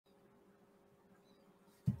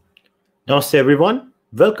Namaste, everyone.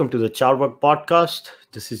 Welcome to the Cārvāka podcast.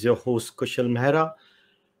 This is your host, Kushalmehra.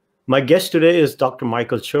 My guest today is Dr.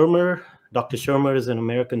 Michael Shermer. Dr. Shermer is an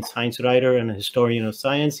American science writer and a historian of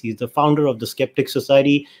science. He's the founder of the Skeptic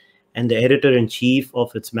Society and the editor-in-chief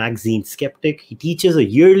of its magazine, Skeptic. He teaches a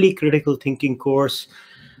yearly critical thinking course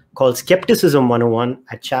called Skepticism 101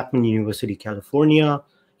 at Chapman University, California.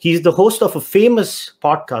 He's the host of a famous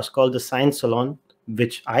podcast called The Science Salon,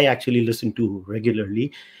 which I actually listen to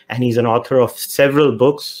regularly. And he's an author of several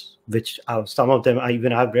books, which some of them I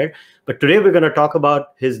even have read. But today we're going to talk about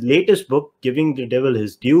his latest book, Giving the Devil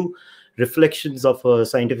His Due, Reflections of a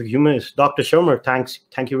Scientific Humanist. Dr. Shermer,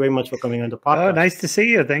 thank you very much for coming on the podcast. Oh, nice to see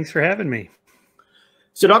you. Thanks for having me.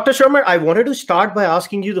 So, Dr. Shermer, I wanted to start by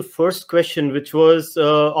asking you the first question, which was,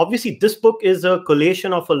 obviously, this book is a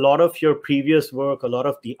collation of a lot of your previous work, a lot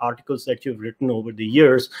of the articles that you've written over the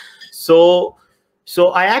years.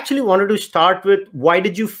 So I actually wanted to start with, why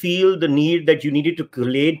did you feel the need that you needed to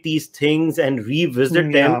collate these things and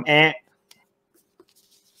revisit them?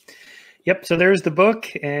 Yep. So there's the book,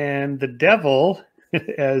 and the devil,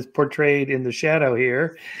 as portrayed in the shadow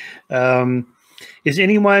here, is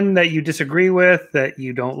anyone that you disagree with, that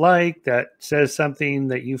you don't like, that says something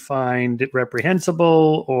that you find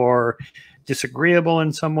reprehensible or disagreeable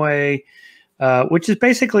in some way. Which is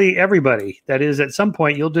basically everybody. That is, at some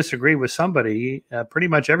point, you'll disagree with somebody, pretty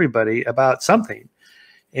much everybody, about something.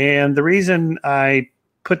 And the reason I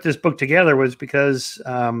put this book together was because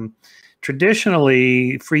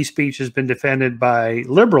traditionally, free speech has been defended by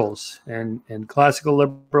liberals and classical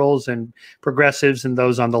liberals and progressives and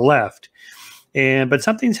those on the left. But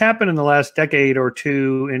something's happened in the last decade or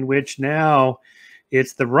two in which now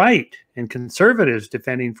it's the right and conservatives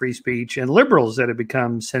defending free speech and liberals that have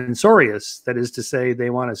become censorious. That is to say, they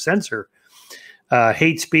want to censor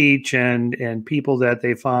hate speech and people that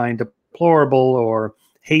they find deplorable or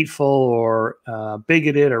hateful or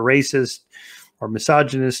bigoted or racist or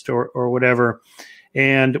misogynist or whatever.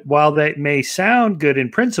 And while that may sound good in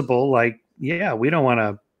principle, like, yeah, we don't want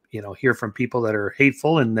to hear from people that are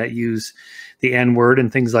hateful and that use the N-word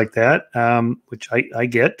and things like that, which I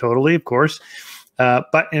get totally, of course.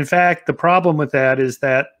 But in fact, the problem with that is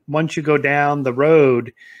that once you go down the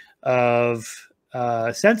road of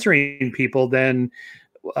censoring people, then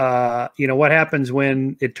what happens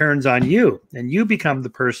when it turns on you and you become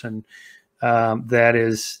the person that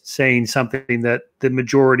is saying something that the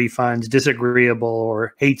majority finds disagreeable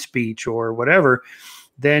or hate speech or whatever,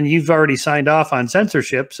 then you've already signed off on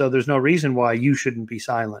censorship. So there's no reason why you shouldn't be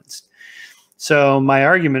silenced. So my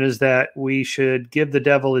argument is that we should give the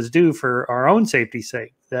devil his due for our own safety's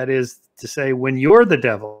sake. That is to say, when you're the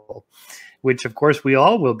devil, which of course we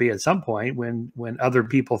all will be at some point, when other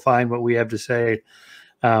people find what we have to say,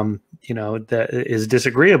 that is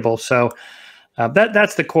disagreeable. So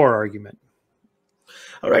that's the core argument.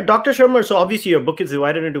 All right, Dr. Shermer, so obviously your book is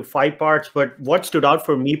divided into 5 parts, but what stood out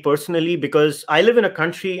for me personally, because I live in a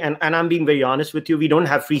country, and I'm being very honest with you, we don't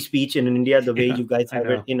have free speech in India the way you guys have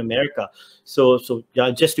it in America. So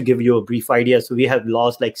just to give you a brief idea, so we have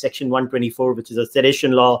laws like Section 124, which is a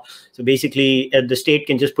sedition law. So basically, the state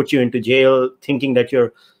can just put you into jail thinking that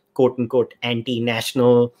you're, quote unquote,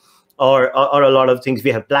 anti-national, or a lot of things.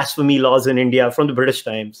 We have blasphemy laws in India from the British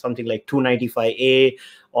time, something like 295A,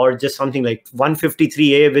 or just something like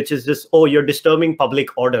 153A, which is just, oh, you're disturbing public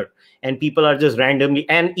order. And people are just randomly,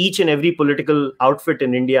 and each and every political outfit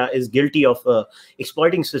in India is guilty of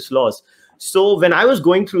exploiting such laws. So when I was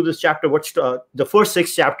going through this chapter, the first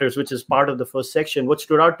 6 chapters, which is part of the first section, what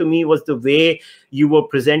stood out to me was the way you were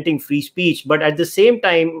presenting free speech. But at the same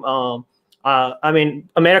time,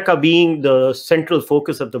 America being the central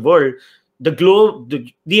focus of the world,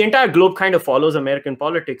 the entire globe kind of follows American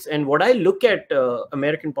politics. And what I look at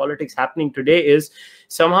American politics happening today is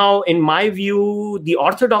somehow, in my view, the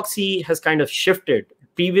orthodoxy has kind of shifted.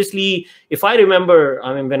 Previously, if I remember,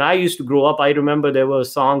 when I used to grow up, I remember there were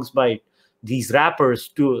songs by these rappers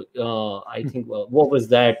too. I think, what was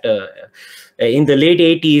that? In the late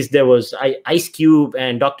 80s, there was Ice Cube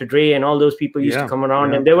and Dr. Dre and all those people used to come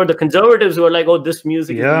around. And there were the conservatives who were like, oh, this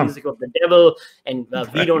music is the music of the devil. And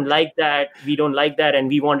we don't like that. We don't like that. And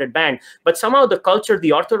we want it banned. But somehow the culture,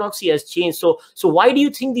 the orthodoxy has changed. So why do you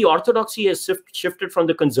think the orthodoxy has shifted from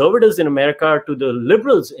the conservatives in America to the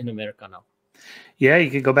liberals in America now? Yeah,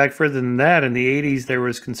 you could go back further than that. In the 80s, there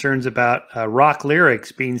was concerns about rock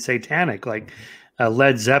lyrics being satanic, like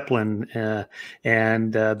Led Zeppelin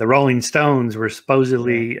and the Rolling Stones were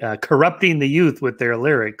supposedly corrupting the youth with their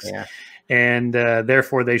lyrics. And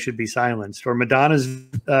therefore they should be silenced. Or Madonna's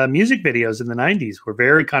music videos in the 90s were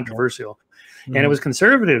very controversial. And it was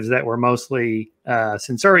conservatives that were mostly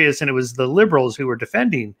censorious, and it was the liberals who were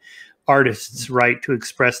defending artists' right to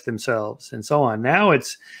express themselves and so on. Now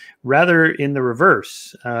it's rather in the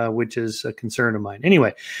reverse, which is a concern of mine.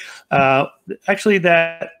 Anyway, actually,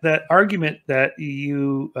 that argument that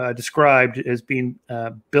you described as being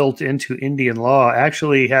built into Indian law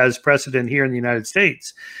actually has precedent here in the United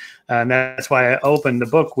States. And that's why I opened the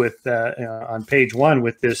book with on page 1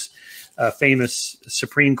 with this famous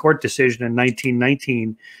Supreme Court decision in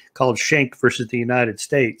 1919 called Schenck versus the United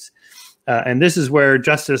States. And this is where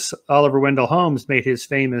Justice Oliver Wendell Holmes made his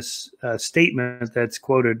famous statement that's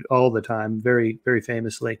quoted all the time, very, very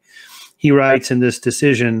famously. He writes in this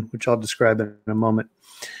decision, which I'll describe in a moment,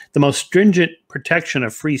 the most stringent protection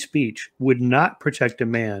of free speech would not protect a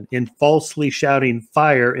man in falsely shouting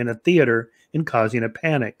fire in a theater and causing a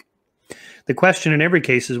panic. The question in every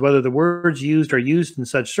case is whether the words used are used in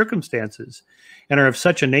such circumstances and are of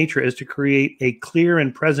such a nature as to create a clear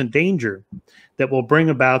and present danger that will bring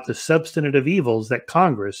about the substantive evils that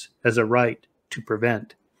Congress has a right to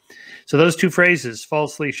prevent. So those two phrases,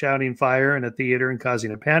 falsely shouting fire in a theater and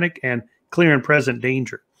causing a panic, and clear and present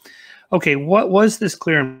danger. Okay, what was this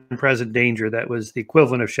clear and present danger that was the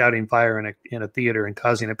equivalent of shouting fire in a theater and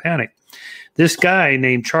causing a panic? This guy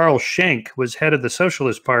named Charles Schenck was head of the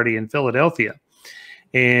Socialist Party in Philadelphia,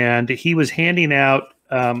 and he was handing out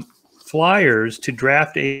flyers to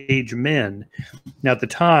draft-age men. Now, at the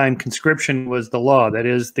time, conscription was the law. That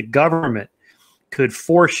is, the government could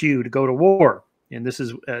force you to go to war. And this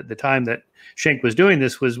is the time that Schenck was doing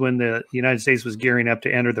this was when the United States was gearing up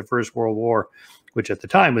to enter the First World War, which at the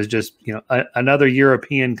time was just, another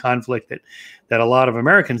European conflict that a lot of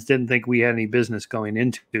Americans didn't think we had any business going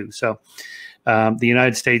into. So the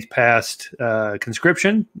United States passed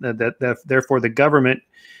conscription, that therefore the government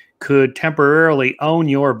could temporarily own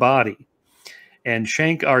your body. And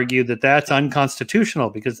Schenck argued that that's unconstitutional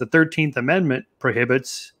because the 13th Amendment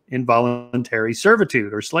prohibits involuntary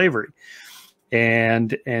servitude or slavery.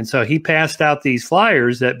 And so he passed out these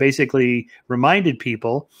flyers that basically reminded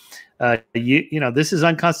people, this is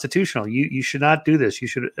unconstitutional. You should not do this. You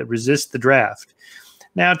should resist the draft.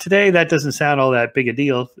 Now, today, that doesn't sound all that big a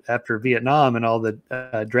deal after Vietnam and all the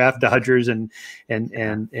draft dodgers and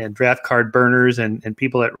draft card burners and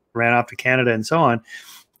people that ran off to Canada and so on.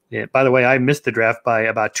 Yeah, by the way, I missed the draft by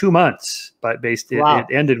about 2 months, but it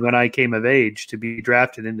ended when I came of age to be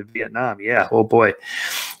drafted into Vietnam. Yeah, oh boy.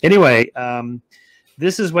 Anyway,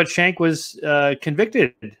 this is what Schenck was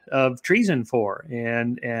convicted of treason for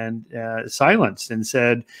and silenced, and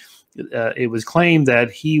said it was claimed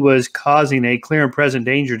that he was causing a clear and present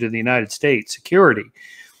danger to the United States security.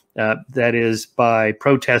 That is by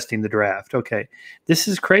protesting the draft. Okay, this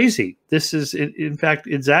is crazy. This is, in fact,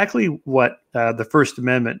 exactly what the First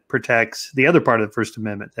Amendment protects, the other part of the First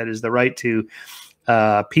Amendment, that is the right to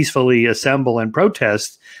peacefully assemble and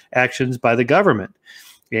protest actions by the government.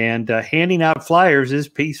 And handing out flyers is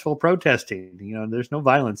peaceful protesting. There's no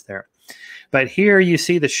violence there. But here you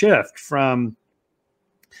see the shift from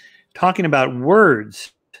talking about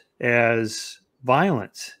words as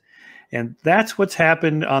violence. And that's what's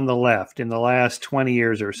happened on the left in the last 20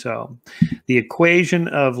 years or so. The equation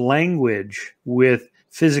of language with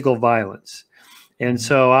physical violence. And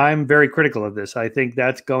so I'm very critical of this. I think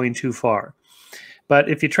that's going too far. But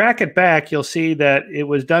if you track it back, you'll see that it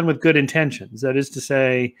was done with good intentions. That is to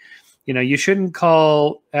say, you shouldn't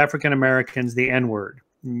call African Americans the N-word.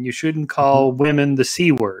 You shouldn't call women the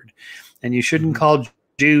C-word. And you shouldn't call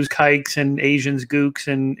Jews kikes and Asians gooks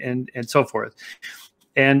and so forth.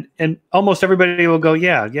 And almost everybody will go,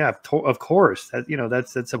 yeah, of course,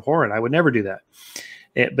 that's abhorrent. I would never do that.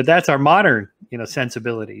 But that's our modern,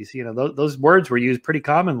 sensibilities. Those words were used pretty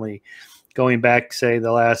commonly, going back, say,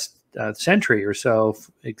 the last century or so,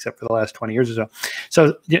 except for the last 20 years or so.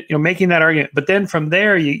 So making that argument. But then from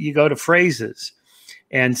there, you go to phrases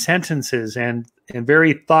and sentences and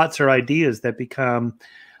very thoughts or ideas that become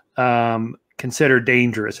considered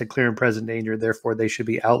dangerous, a clear and present danger. Therefore, they should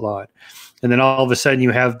be outlawed. And then all of a sudden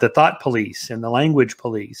you have the thought police and the language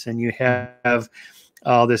police, and you have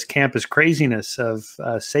all this campus craziness of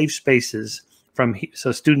safe spaces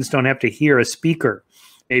so students don't have to hear a speaker.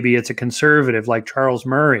 Maybe it's a conservative like Charles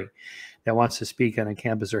Murray that wants to speak on a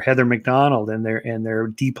campus, or Heather McDonald, and they're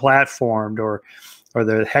deplatformed, or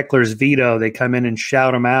the heckler's veto. They come in and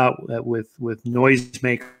shout them out with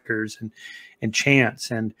noisemakers and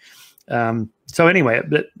chants. And so anyway,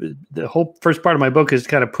 the whole first part of my book is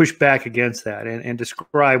kind of push back against that and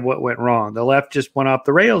describe what went wrong. The left just went off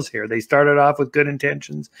the rails here. They started off with good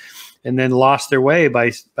intentions and then lost their way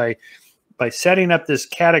by setting up this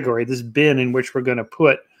category, this bin in which we're going to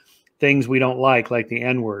put things we don't like the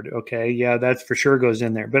N-word. Okay, yeah, that's for sure goes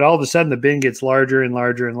in there. But all of a sudden, the bin gets larger and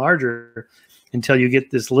larger and larger until you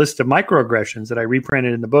get this list of microaggressions that I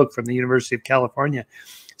reprinted in the book from the University of California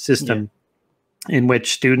system, in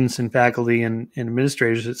which students and faculty and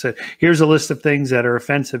administrators had said, here's a list of things that are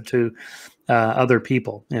offensive to other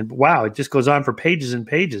people. And wow, it just goes on for pages and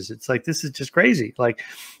pages. It's like, this is just crazy. Like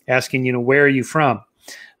asking, where are you from?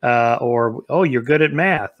 Or, oh, you're good at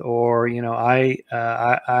math. Or, I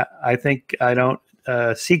think I don't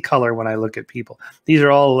see color when I look at people. These are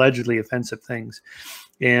all allegedly offensive things.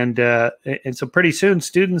 And so pretty soon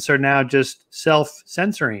students are now just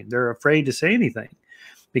self-censoring. They're afraid to say anything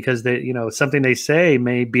because they, something they say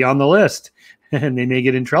may be on the list and they may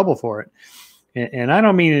get in trouble for it. And I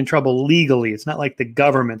don't mean in trouble legally. It's not like the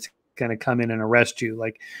government's going to come in and arrest you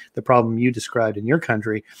like the problem you described in your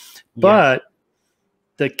country. But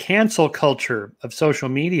the cancel culture of social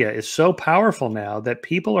media is so powerful now that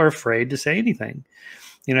people are afraid to say anything.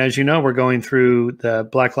 As you know, we're going through the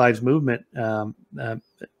Black Lives movement,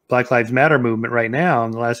 Black Lives Matter movement right now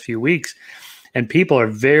in the last few weeks. And people are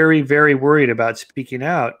very, very worried about speaking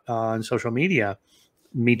out on social media.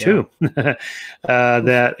 Me too.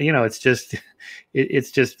 That,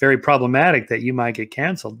 it's just very problematic that you might get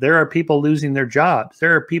canceled. There are people losing their jobs.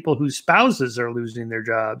 There are people whose spouses are losing their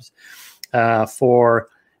jobs for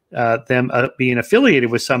them being affiliated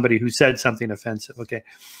with somebody who said something offensive. Okay.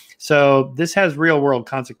 So this has real world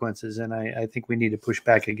consequences. And I think we need to push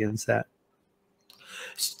back against that.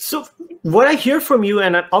 So what I hear from you,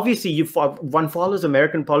 and obviously one follows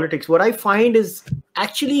American politics, what I find is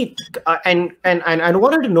actually, and I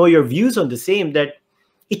wanted to know your views on the same, that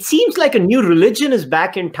it seems like a new religion is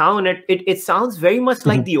back in town. It sounds very much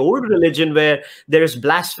like the old religion where there's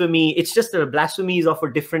blasphemy. It's just that blasphemy is of a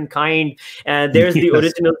different kind. There's the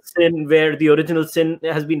original sin, where the original sin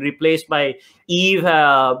has been replaced by Eve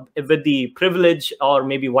with the privilege, or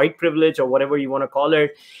maybe white privilege, or whatever you want to call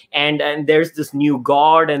it. And there's this new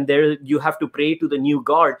God, and there you have to pray to the new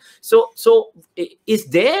God. So is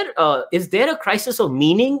there a crisis of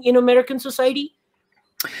meaning in American society?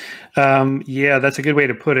 Yeah, that's a good way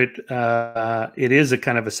to put it. It is a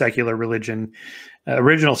kind of a secular religion.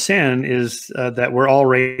 Original sin is that we're all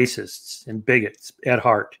racists and bigots at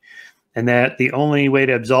heart, and that the only way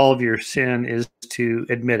to absolve your sin is to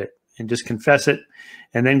admit it and just confess it,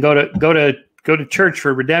 and then go to church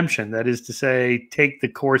for redemption. That is to say, take the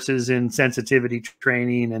courses in sensitivity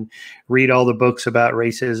training and read all the books about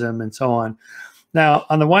racism and so on. Now,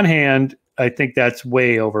 on the one hand, I think that's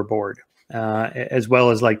way overboard. As well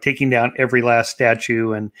as like taking down every last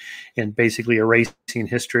statue and basically erasing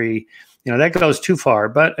history, that goes too far.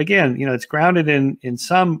 But again, it's grounded in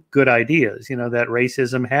some good ideas, that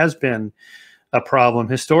racism has been a problem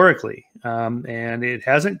historically, and it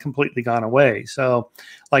hasn't completely gone away. So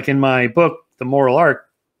like in my book, The Moral Arc,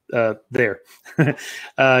 I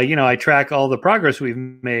track all the progress we've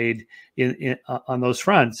made on those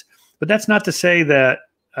fronts. But that's not to say that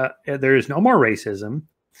there is no more racism,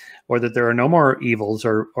 or that there are no more evils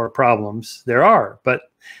or problems. There are, but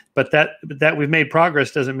that we've made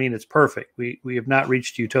progress doesn't mean it's perfect. We have not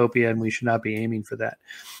reached utopia, and we should not be aiming for that.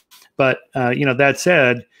 But that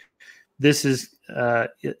said, this is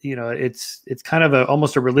it's kind of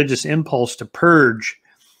almost a religious impulse to purge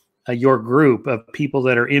your group of people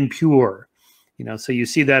that are impure. So you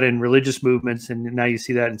see that in religious movements, and now you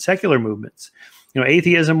see that in secular movements.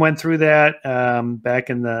 Atheism went through that back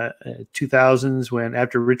in the 2000s when,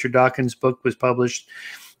 after Richard Dawkins' book was published,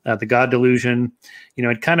 The God Delusion,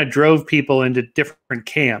 it kind of drove people into different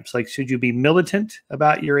camps. Like, should you be militant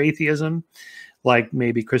about your atheism, like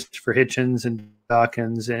maybe Christopher Hitchens and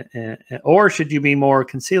Dawkins, or should you be more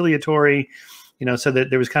conciliatory, so that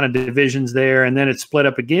there was kind of divisions there. And then it split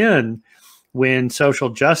up again when social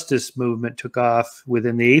justice movement took off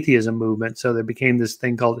within the atheism movement. So there became this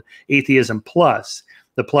thing called atheism plus.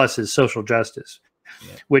 The plus is social justice,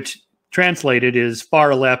 which translated is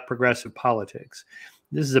far left progressive politics.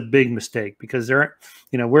 This is a big mistake because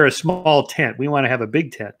we're a small tent. We want to have a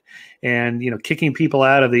big tent, and, kicking people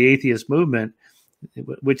out of the atheist movement,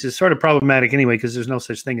 which is sort of problematic anyway, because there's no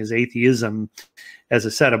such thing as atheism as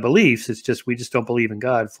a set of beliefs. It's just, we just don't believe in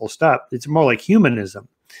God, full stop. It's more like humanism.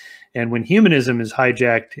 And when humanism is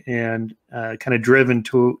hijacked and kind of driven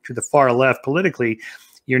to the far left politically,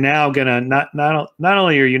 you're now going to not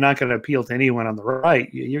only are you not going to appeal to anyone on the right,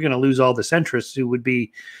 you're going to lose all the centrists who would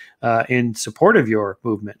be in support of your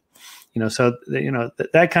movement. So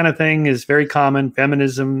that kind of thing is very common.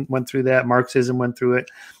 Feminism went through that. Marxism went through it.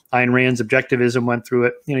 Ayn Rand's objectivism went through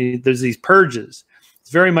it. There's these purges. It's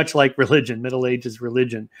It's very much like religion, Middle Ages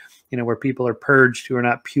religion, where people are purged who are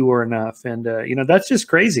not pure enough. And, that's just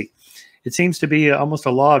crazy. It seems to be almost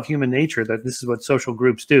a law of human nature that this is what social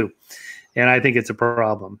groups do. And I think it's a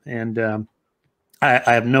problem. And I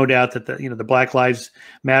have no doubt that the Black Lives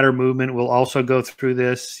Matter movement will also go through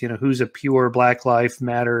this, who's a pure Black Lives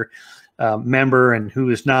Matter member and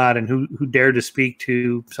who is not, and who dared to speak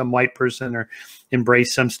to some white person or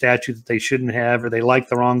embrace some statue that they shouldn't have, or they like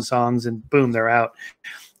the wrong songs, and boom, they're out.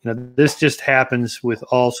 This just happens with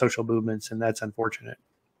all social movements, and that's unfortunate.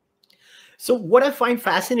 So what I find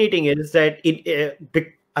fascinating is that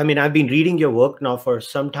I've been reading your work now for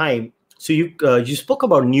some time. So you spoke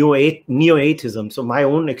about neo-atheism. So my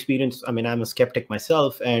own experience, I'm a skeptic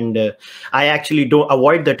myself, and I actually don't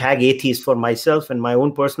avoid the tag atheist for myself. And my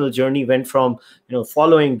own personal journey went from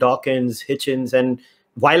following Dawkins, Hitchens, and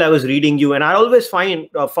while I was reading you, and I always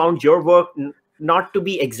found your work not to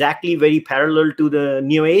be exactly very parallel to the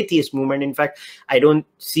neo-atheist movement. In fact, I don't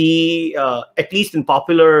see, at least in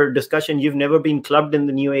popular discussion, you've never been clubbed in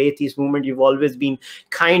the neo-atheist movement. You've always been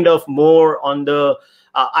kind of more on the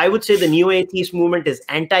I would say the neo-atheist movement is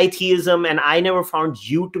anti-theism, and I never found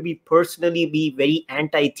you to be very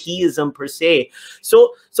anti-theism per se.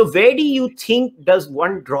 So where do you think does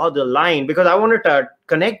one draw the line? Because I wanted to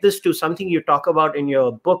connect this to something you talk about in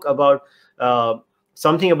your book about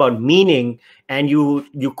something about meaning, and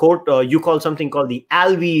you call something called the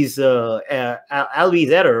Alves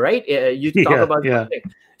error, right? You talk about something.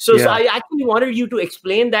 So I actually wanted you to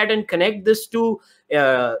explain that and connect this to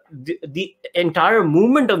the entire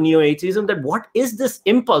movement of neo-atheism, that what is this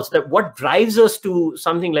impulse, that what drives us to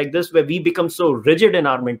something like this where we become so rigid in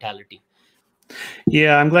our mentality?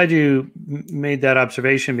 Yeah, I'm glad you made that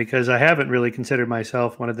observation, because I haven't really considered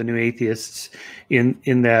myself one of the new atheists in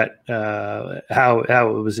that how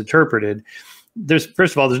it was interpreted.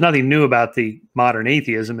 First of all, there's nothing new about the modern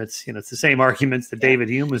atheism. It's it's the same arguments that David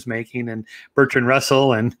Hume was making, and Bertrand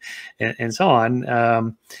Russell, and so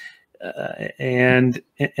on. And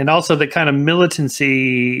also the kind of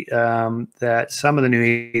militancy that some of the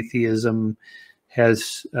new atheism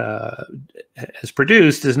has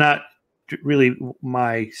produced is not really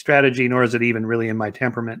my strategy, nor is it even really in my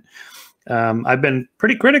temperament. I've been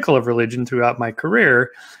pretty critical of religion throughout my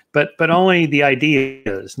career, but only the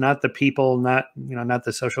ideas, not the people, not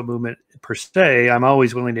the social movement per se. I'm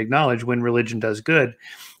always willing to acknowledge when religion does good.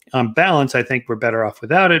 On balance, I think we're better off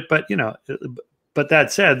without it, but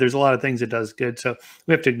that said, there's a lot of things it does good, so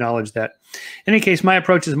we have to acknowledge that. In any case, my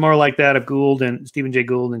approach is more like that of Gould and Stephen Jay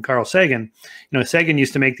Gould and Carl Sagan. Sagan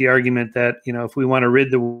used to make the argument that if we want to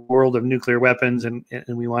rid the world of nuclear weapons and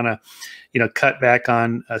we want to cut back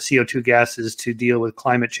on CO2 gases to deal with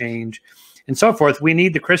climate change and so forth, we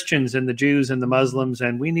need the Christians and the Jews and the Muslims,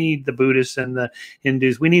 and we need the Buddhists and the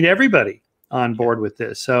Hindus. We need everybody on board with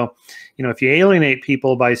this. So if you alienate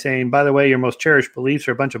people by saying, by the way, your most cherished beliefs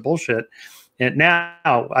are a bunch of bullshit, and now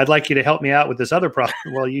I'd like you to help me out with this other problem,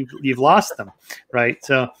 well, you've lost them, right?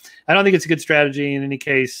 So I don't think it's a good strategy. In any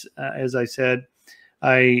case, as I said,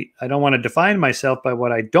 I don't want to define myself by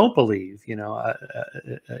what I don't believe,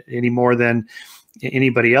 any more than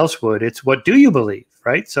anybody else would. It's what do you believe,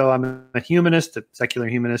 right? So I'm a humanist, a secular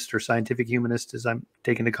humanist, or scientific humanist, as I'm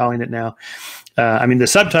taken to calling it now. The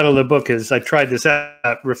subtitle of the book is, I've tried this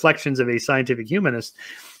out, Reflections of a Scientific Humanist.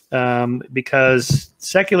 Because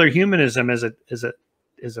secular humanism as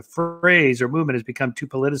a phrase or movement has become too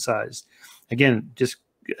politicized. Again, just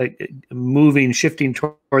shifting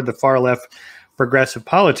toward the far left progressive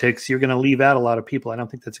politics, you're going to leave out a lot of people. I don't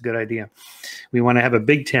think that's a good idea. We want to have a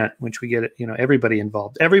big tent, which we get everybody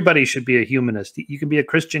involved. Everybody should be a humanist. You can be a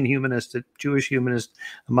Christian humanist, a Jewish humanist,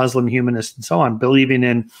 a Muslim humanist, and so on, believing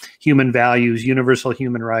in human values, universal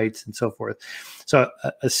human rights, and so forth. So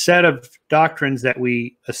a set of doctrines that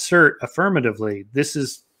we assert affirmatively, this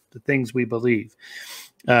is the things we believe,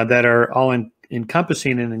 that are all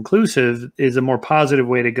encompassing and inclusive, is a more positive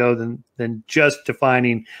way to go than just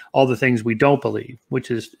defining all the things we don't believe,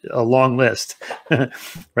 which is a long list.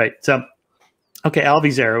 Right. So, okay,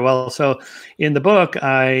 Alves error. Well, so in the book,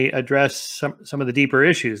 I address some of the deeper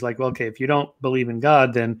issues, like, well, okay, if you don't believe in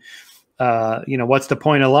God, then what's the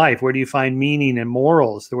point of life? Where do you find meaning and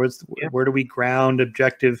morals? Where do we ground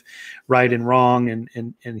objective right and wrong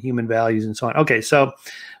and human values and so on? Okay, so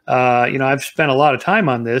I've spent a lot of time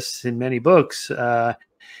on this in many books,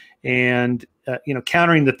 and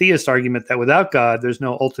countering the theist argument that without God, there's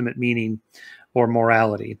no ultimate meaning or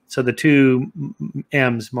morality. So the two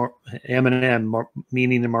M's, M and M,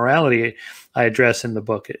 meaning and morality, I address in the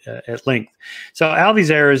book at length. So Alves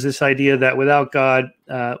error is this idea that without God,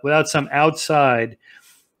 without some outside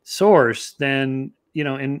source, then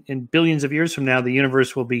in billions of years from now, the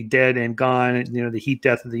universe will be dead and gone, and, the heat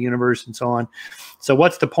death of the universe and so on. So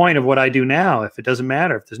what's the point of what I do now if it doesn't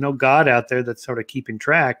matter? If there's no God out there that's sort of keeping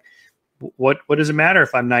track, what does it matter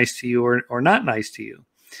if I'm nice to you or not nice to you?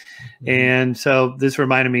 Mm-hmm. And so this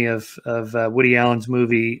reminded me of Woody Allen's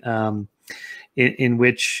movie in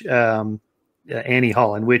which Annie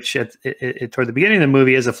Hall, in which toward the beginning of the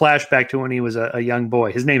movie is a flashback to when he was a young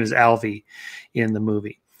boy. His name is Alvy in the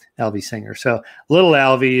movie. Alvy Singer. So little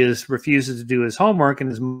Alvy refuses to do his homework, and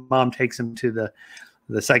his mom takes him to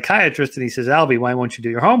the psychiatrist, and he says, Alvy, why won't you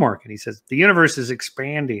do your homework? And he says, the universe is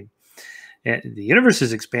expanding. And the universe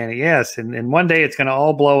is expanding, yes. And one day it's going to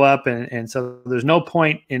all blow up, and so there's no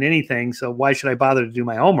point in anything, so why should I bother to do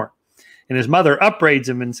my homework? And his mother upbraids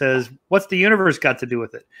him and says, what's the universe got to do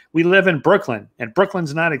with it? We live in Brooklyn, and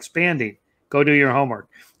Brooklyn's not expanding. Go do your homework.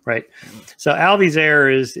 Right. So Alvy's error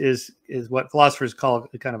is what philosophers call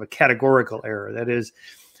kind of a categorical error. That is,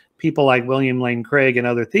 people like William Lane Craig and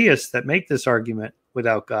other theists that make this argument,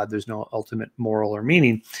 without God, there's no ultimate moral or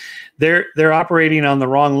meaning. They're operating on the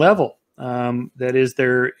wrong level. That is,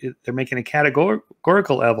 they're making a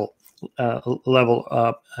categorical level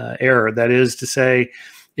error. That is to say,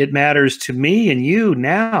 it matters to me and you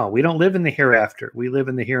now. We don't live in the hereafter. We live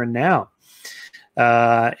in the here and now.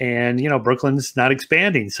 And Brooklyn's not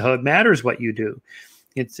expanding, so it matters what you do.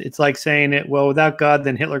 It's like saying it, well, without God,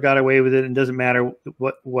 then Hitler got away with it, and it doesn't matter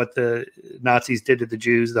what the Nazis did to the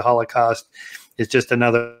Jews. The Holocaust is just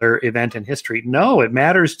another event in history. No, it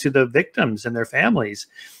matters to the victims and their families.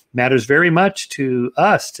 It matters very much to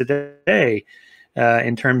us today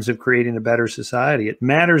in terms of creating a better society. It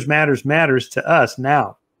matters to us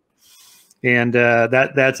now. And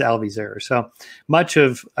that's Alvy's error. So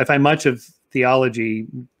I find much of theology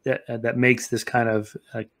that makes this kind of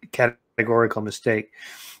categorical mistake,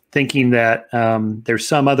 thinking that there's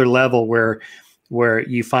some other level where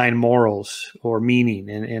you find morals or meaning,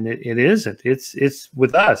 and it isn't. It's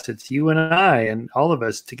with us. It's you and I and all of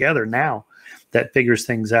us together now that figures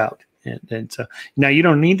things out. And so now you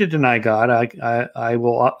don't need to deny God. I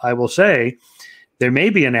will say there may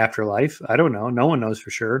be an afterlife. I don't know. No one knows for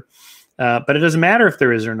sure. But it doesn't matter if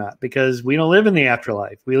there is or not, because we don't live in the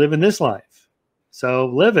afterlife. We live in this life. So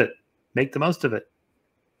live it. Make the most of it.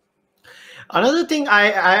 Another thing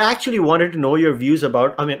I actually wanted to know your views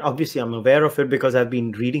about, I mean, obviously I'm aware of it because I've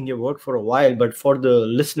been reading your work for a while, but for the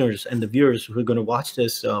listeners and the viewers who are going to watch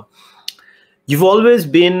this, you've always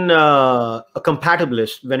been a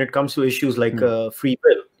compatibilist when it comes to issues like free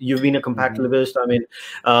will. You've been a compatibilist. I mean,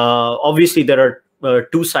 obviously there are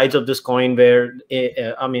two sides of this coin where,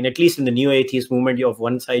 I mean, at least in the neo atheist movement, you have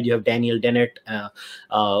one side, you have Daniel Dennett,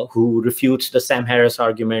 who refutes the Sam Harris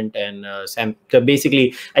argument. And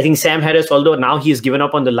basically, I think Sam Harris, although now he has given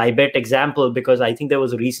up on the Libet example, because I think there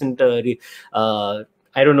was a recent,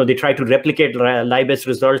 I don't know, they tried to replicate Libet's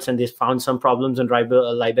results and they found some problems in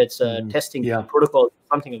Libet's testing protocol,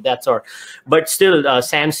 something of that sort. But still,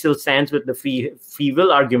 Sam still stands with the free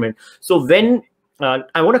will argument. So when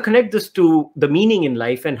I want to connect this to the meaning in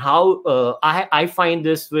life and how I find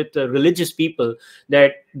this with religious people,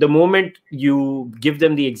 that the moment you give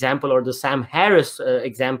them the example or the Sam Harris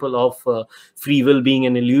example of free will being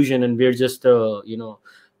an illusion and we're just,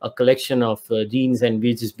 a collection of genes and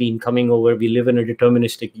we're just coming over, we live in a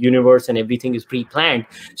deterministic universe and everything is pre-planned.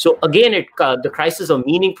 So again, the crisis of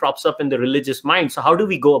meaning props up in the religious mind. So how do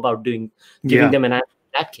we go about giving them an answer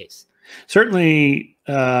in that case? Certainly,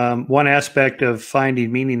 one aspect of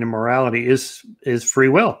finding meaning and morality is free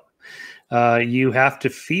will. You have to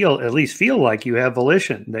at least feel like you have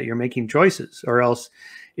volition, that you're making choices, or else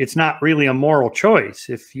it's not really a moral choice.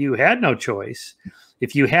 If you had no choice,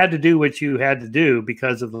 if you had to do what you had to do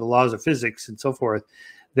because of the laws of physics and so forth,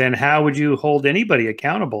 then how would you hold anybody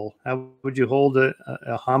accountable? How would you hold a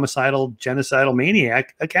homicidal, genocidal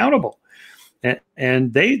maniac accountable?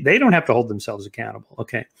 And they don't have to hold themselves accountable.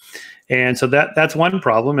 Okay. And so that's one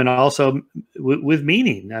problem. And also with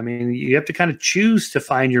meaning, I mean, you have to kind of choose to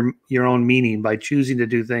find your own meaning by choosing to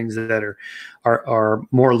do things that are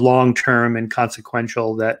more long-term and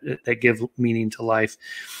consequential, that give meaning to life.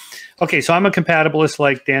 Okay. So I'm a compatibilist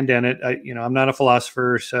like Dan Dennett. I'm not a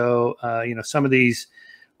philosopher. So, some of these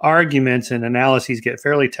arguments and analyses get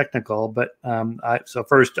fairly technical, but so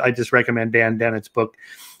first I just recommend Dan Dennett's book,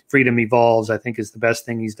 Freedom Evolves, I think is the best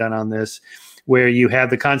thing he's done on this, where you have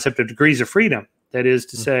the concept of degrees of freedom. That is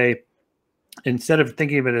to say, instead of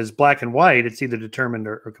thinking of it as black and white, it's either determined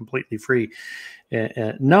or completely free.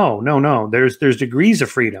 No. There's degrees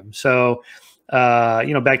of freedom. So,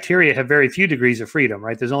 bacteria have very few degrees of freedom,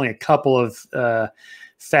 right? There's only a couple of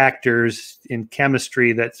factors in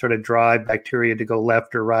chemistry that sort of drive bacteria to go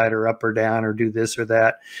left or right or up or down or do this or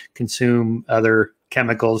that, consume other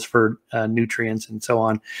chemicals for nutrients and so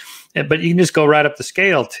on. But you can just go right up the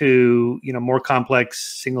scale to, you know, more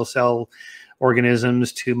complex single cell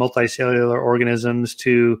organisms, to multicellular organisms,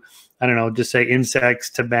 to, I don't know, just say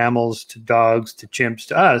insects, to mammals, to dogs, to chimps,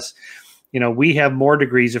 to us. You know, we have more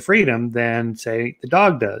degrees of freedom than, say, the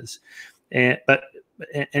dog does. And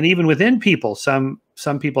even within people, some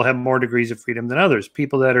people have more degrees of freedom than others.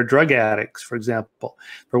 People that are drug addicts, for example,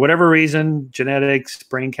 for whatever reason, genetics,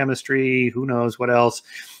 brain chemistry, who knows what else.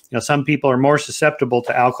 You know, some people are more susceptible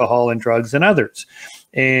to alcohol and drugs than others.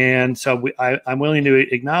 And so I'm willing to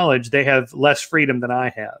acknowledge they have less freedom than I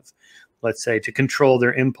have, let's say, to control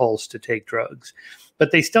their impulse to take drugs.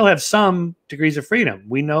 But they still have some degrees of freedom.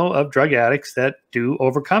 We know of drug addicts that do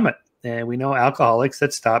overcome it. And we know alcoholics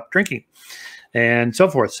that stop drinking and so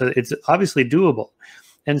forth. So it's obviously doable.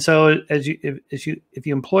 And so if you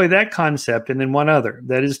employ that concept and then one other,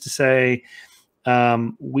 that is to say,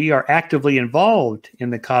 we are actively involved in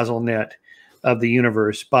the causal net of the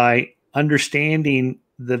universe by understanding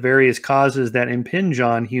the various causes that impinge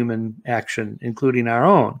on human action, including our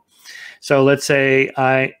own. So let's say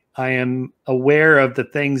I am aware of the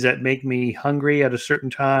things that make me hungry at a certain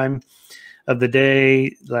time of the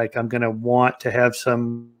day, like I'm going to want to have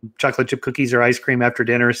some chocolate chip cookies or ice cream after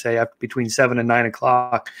dinner, say between 7 and 9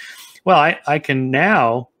 o'clock. Well, I can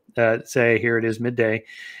now say, here it is midday,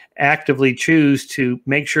 actively choose to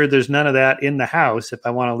make sure there's none of that in the house if I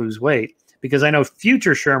want to lose weight, because I know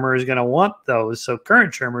future Shermer is going to want those. So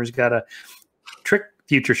current Shermer has got to trick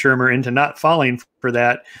future Shermer into not falling for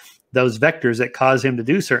those vectors that cause him to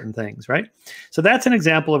do certain things, right? So that's an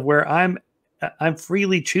example of where I'm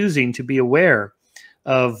freely choosing to be aware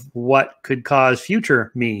of what could cause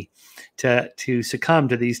future me to succumb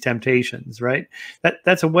to these temptations, right?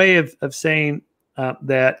 That's a way of saying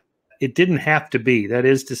that it didn't have to be. That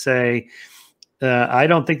is to say, I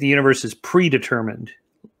don't think the universe is predetermined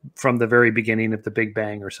from the very beginning of the Big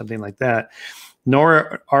Bang or something like that,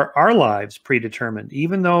 nor are our lives predetermined.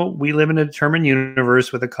 Even though we live in a determined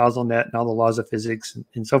universe with a causal net and all the laws of physics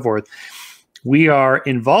and so forth, we are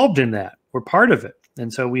involved in that. We're part of it.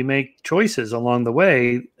 And so we make choices along the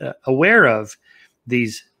way, aware of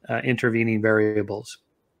these intervening variables.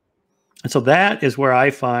 And so that is where I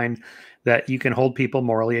find that you can hold people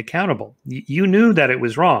morally accountable. You knew that it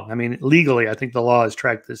was wrong. I mean, legally, I think the law has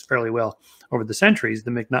tracked this fairly well over the centuries,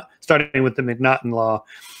 starting with the Macnaghten Law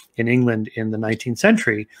in England in the 19th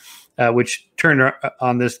century, which turned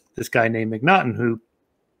on this guy named Macnaghten, who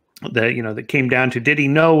that came down to, did he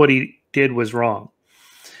know what he did was wrong?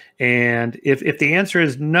 And if the answer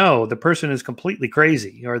is no, the person is completely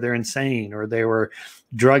crazy, or they're insane, or they were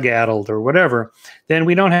drug addled or whatever, then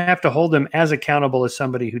we don't have to hold them as accountable as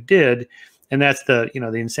somebody who did. And that's the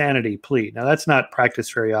insanity plea. Now, that's not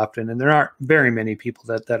practiced very often, and there aren't very many people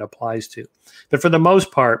that applies to. But for the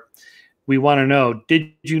most part, we want to know,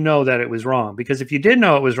 did you know that it was wrong? Because if you did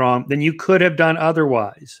know it was wrong, then you could have done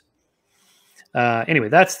otherwise. Anyway,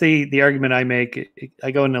 that's the argument I make.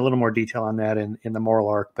 I go into a little more detail on that in the moral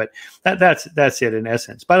arc, but that's it in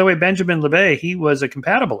essence. By the way, Benjamin Lebet, he was a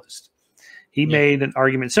compatibilist. He made an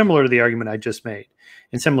argument similar to the argument I just made,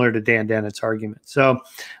 and similar to Dan Dennett's argument. So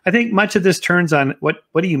I think much of this turns on what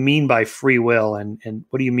do you mean by free will, and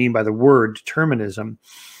what do you mean by the word determinism?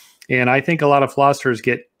 And I think a lot of philosophers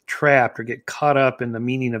get trapped or get caught up in the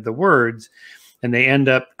meaning of the words, and they end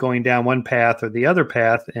up going down one path or the other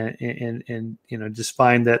path, and just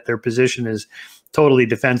find that their position is totally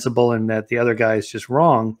defensible and that the other guy is just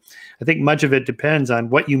wrong. I think much of it depends on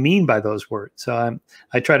what you mean by those words. So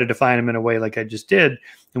I try to define them in a way like I just did,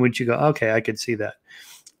 in which you go, okay, I could see that,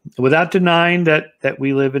 without denying that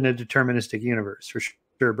we live in a deterministic universe, for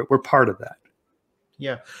sure, but we're part of that.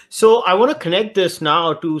 Yeah. So I want to connect this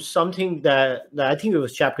now to something that I think it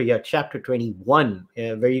was chapter 21,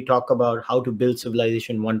 where you talk about how to build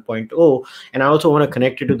civilization 1.0. And I also want to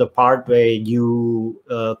connect it to the part where you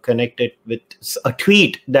connect it with a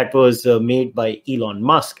tweet that was made by Elon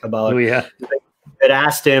Musk about, that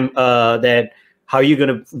asked him that,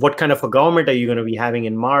 what kind of a government are you going to be having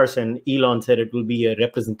in Mars? And Elon said it will be a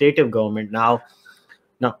representative government. Now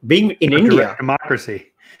being in India, democracy.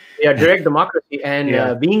 Yeah, direct democracy,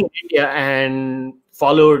 and being in India and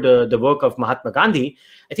followed the work of Mahatma Gandhi,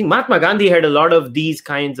 I think Mahatma Gandhi had a lot of these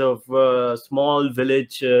kinds of small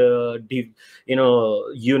village,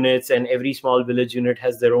 units, and every small village unit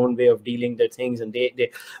has their own way of dealing their things. And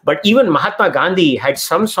but even Mahatma Gandhi had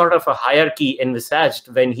some sort of a hierarchy envisaged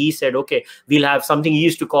when he said, okay, we'll have something he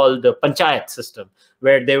used to call the panchayat system,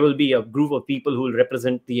 where there will be a group of people who will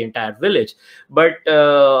represent the entire village. But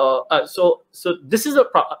so this is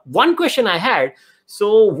one question I had.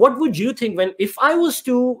 So what would you think if I was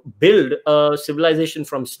to build a civilization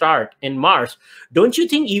from start in Mars, don't you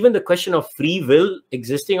think even the question of free will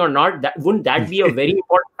existing or not, wouldn't that be a very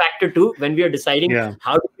important factor too, when we are deciding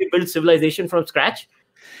how do we build civilization from scratch?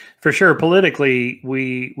 For sure. Politically,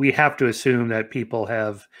 we have to assume that people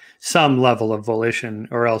have some level of volition,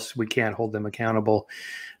 or else we can't hold them accountable.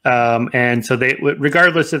 And so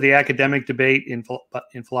regardless of the academic debate in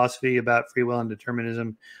philosophy about free will and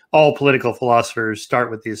determinism, all political philosophers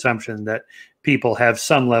start with the assumption that people have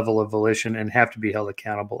some level of volition and have to be held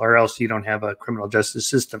accountable, or else you don't have a criminal justice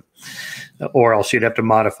system, or else you'd have to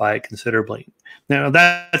modify it considerably. Now,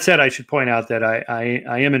 that said, I should point out that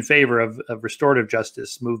I am in favor of restorative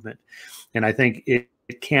justice movement, and I think it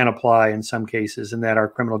can apply in some cases, and that our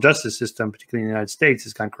criminal justice system, particularly in the United States,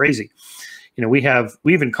 has gone crazy.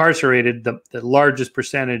 We've incarcerated the largest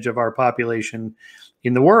percentage of our population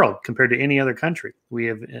in the world compared to any other country. We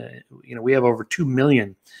have over 2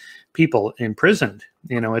 million people imprisoned.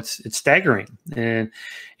 It's staggering, and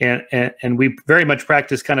we very much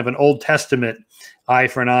practice kind of an Old Testament eye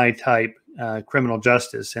for an eye type criminal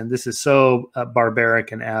justice, and this is so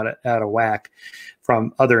barbaric and out of whack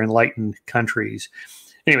from other enlightened countries.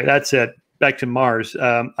 Anyway, that's it. Back to Mars.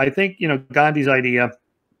 I think Gandhi's idea,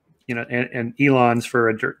 and Elon's for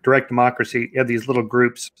a direct democracy. You have these little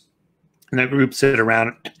groups, and that groups sit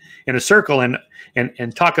around in a circle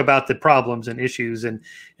and talk about the problems and issues and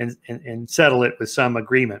settle it with some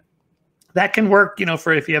agreement. That can work,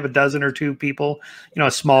 for if you have a dozen or two people, a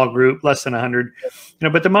small group, less than 100.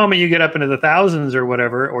 But the moment you get up into the thousands or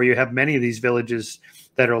whatever, or you have many of these villages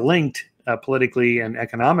that are linked politically and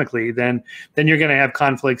economically, then you're going to have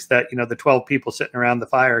conflicts that the 12 people sitting around the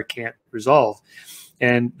fire can't resolve.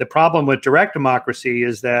 And the problem with direct democracy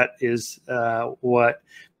is what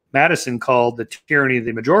Madison called the tyranny of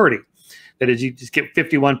the majority. That is, you just get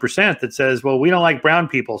 51% that says, well, we don't like brown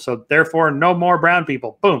people, so therefore no more brown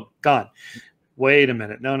people. Boom, gone. Wait a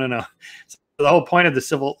minute. No. So the whole point of the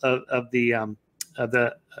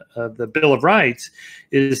Bill of Rights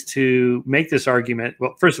is to make this argument.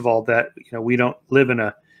 Well, first of all, that we don't live in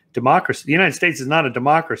a democracy. The United States is not a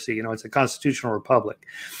democracy. It's a constitutional republic,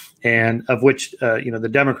 and of which the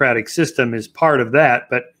democratic system is part of that.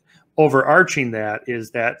 But overarching that is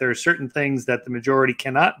that there are certain things that the majority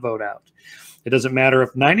cannot vote out. It doesn't matter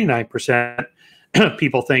if 99%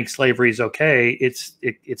 people think slavery is okay.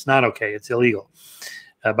 It's not okay. It's illegal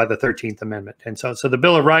by the 13th Amendment. And so the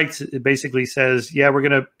Bill of Rights basically says, yeah, we're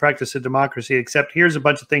going to practice a democracy, except here's a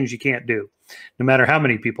bunch of things you can't do, no matter how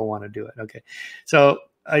many people want to do it. Okay, so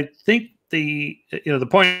I think the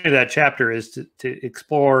point of that chapter is to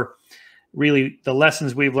explore really the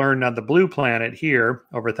lessons we've learned on the blue planet here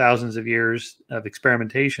over thousands of years of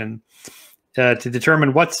experimentation to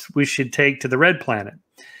determine what we should take to the red planet.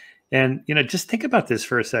 And, just think about this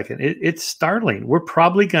for a second. It's startling. We're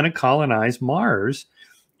probably going to colonize Mars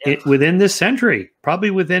within this century,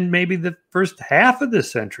 probably within maybe the first half of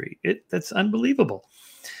this century. That's unbelievable.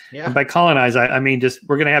 Yeah. And by colonize, I mean, just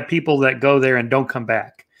we're going to have people that go there and don't come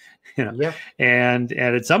back. And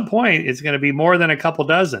at some point it's going to be more than a couple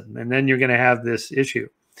dozen, and then you're going to have this issue.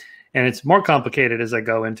 And it's more complicated as I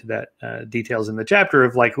go into that details in the chapter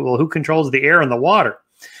of who controls the air and the water.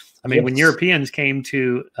 I mean, when Europeans came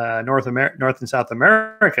to North and South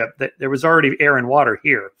America, there was already air and water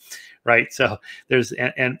here, right? So there's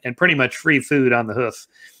and pretty much free food on the hoof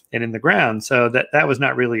and in the ground. So that was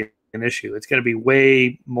not really an issue. It's going to be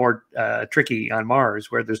way more tricky on Mars,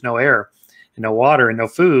 where there's no air and no water and no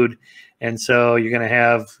food, and so you're going to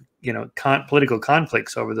have political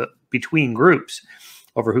conflicts between groups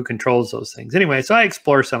over who controls those things. Anyway, so I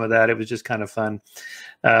explore some of that. It was just kind of fun,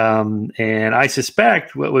 and I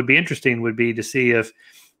suspect what would be interesting would be to see if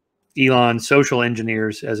Elon's social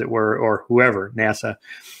engineers, as it were, or whoever, NASA,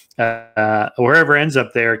 wherever ends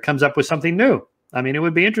up there, comes up with something new. I mean, it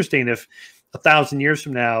would be interesting if 1,000 years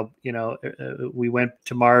from now, we went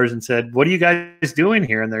to Mars and said, what are you guys doing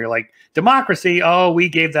here? And they're like, democracy. Oh, we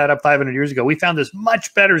gave that up 500 years ago. We found this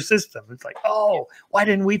much better system. It's like, oh, why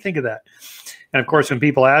didn't we think of that? And of course, when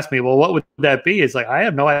people ask me, well, what would that be? It's like, I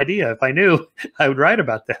have no idea. If I knew, I would write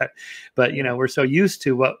about that. But, we're so used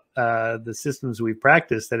to what the systems we've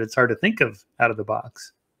practiced that it's hard to think of out of the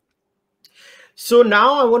box. So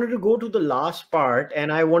now I wanted to go to the last part,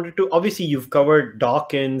 and I wanted to, obviously you've covered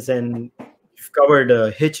Dawkins and you've covered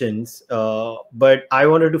Hitchens, but I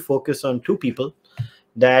wanted to focus on two people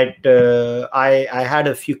that I had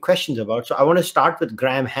a few questions about. So I want to start with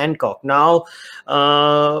Graham Hancock. Now,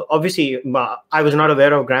 obviously, I was not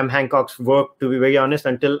aware of Graham Hancock's work, to be very honest,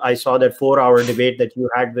 until I saw that 4-hour debate that you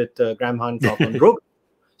had with Graham Hancock on Rogan.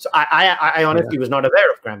 So I honestly was not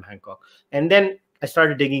aware of Graham Hancock. And then I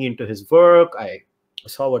started digging into his work. I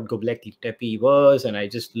saw what Göbekli Tepe was, and I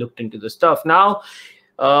just looked into the stuff. Now,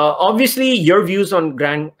 obviously, your views on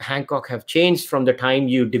Graham Hancock have changed from the time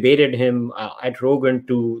you debated him at Rogan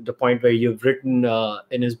to the point where you've written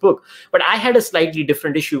in his book. But I had a slightly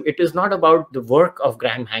different issue. It is not about the work of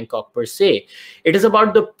Graham Hancock per se. It is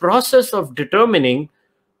about the process of determining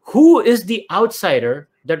who is the outsider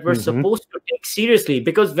that we're supposed to take seriously.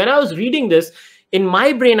 Because when I was reading this, in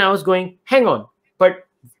my brain, I was going, hang on, but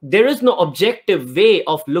there is no objective way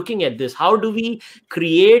of looking at this. How do we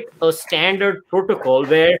create a standard protocol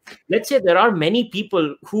where, let's say, there are many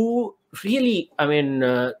people who really, I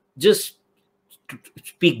mean, just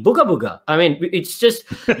speak booga booga. I mean, it's just,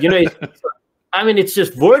 you know, I mean, it's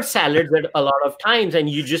just word salad that a lot of times, and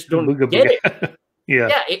you just don't get it.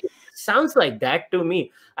 Yeah, it sounds like that to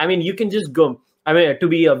me. I mean, you can just go. I mean, to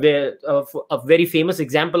be a very famous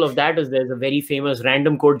example of that is there's a very famous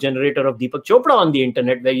random code generator of Deepak Chopra on the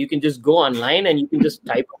internet where you can just go online and you can just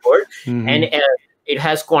type a word and it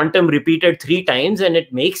has quantum repeated 3 times and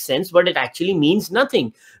it makes sense, but it actually means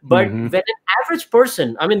nothing. But when an average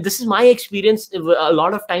person, I mean, this is my experience a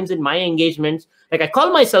lot of times in my engagements. Like I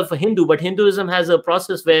call myself a Hindu, but Hinduism has a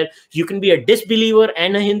process where you can be a disbeliever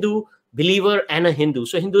and a Hindu, believer and a Hindu.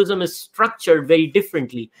 So Hinduism is structured very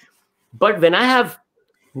differently. But when I have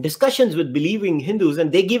discussions with believing Hindus,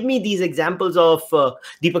 and they give me these examples of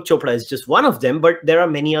Deepak Chopra is just one of them, but there are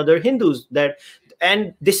many other Hindus that,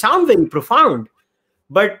 and they sound very profound,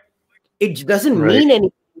 but it doesn't mean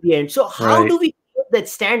anything in the end. So how do we create that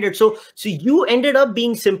standard? So you ended up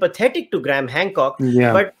being sympathetic to Graham Hancock,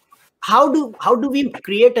 but how do we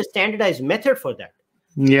create a standardized method for that?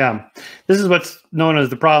 Yeah, this is what's known as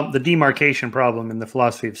the demarcation problem in the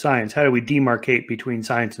philosophy of science. How do we demarcate between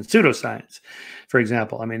science and pseudoscience, for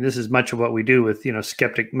example? I mean, this is much of what we do with,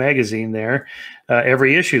 Skeptic Magazine there.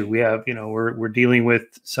 Every issue we have, we're dealing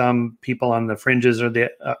with some people on the fringes or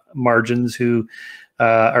the margins who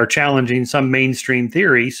are challenging some mainstream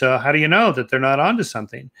theory. So how do you know that they're not onto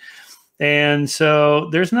something? And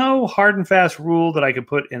so there's no hard and fast rule that I could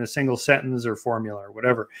put in a single sentence or formula or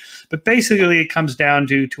whatever. But basically it comes down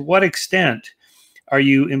to what extent are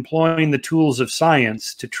you employing the tools of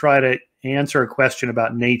science to try to answer a question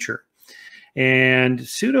about nature? And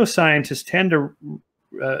pseudoscientists tend to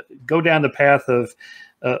go down the path of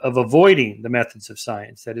avoiding the methods of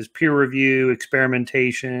science. That is peer review,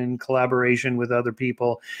 experimentation, collaboration with other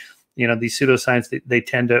people. These pseudoscience, they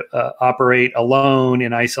tend to operate alone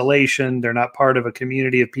in isolation. They're not part of a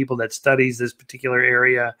community of people that studies this particular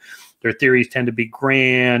area. Their theories tend to be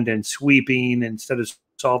grand and sweeping instead of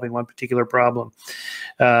solving one particular problem.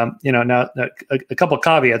 Now a couple of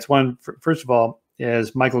caveats. One, first of all,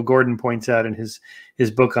 as Michael Gordon points out in his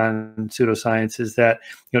book on pseudoscience, is that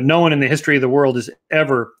no one in the history of the world is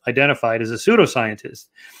ever identified as a pseudoscientist,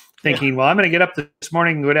 thinking, well, I'm going to get up this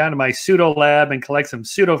morning and go down to my pseudo lab and collect some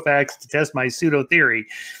pseudo facts to test my pseudo theory,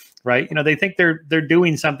 right? They think they're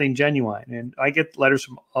doing something genuine. And I get letters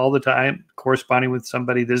from all the time, corresponding with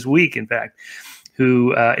somebody this week, in fact,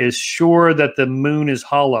 who is sure that the moon is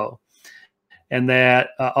hollow and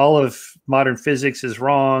that all of modern physics is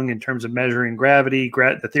wrong in terms of measuring gravity.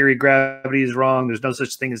 The theory of gravity is wrong. There's no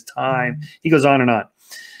such thing as time. He goes on and on.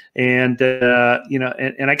 And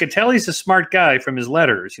and I could tell he's a smart guy from his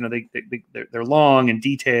letters. They're long and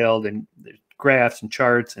detailed, and graphs and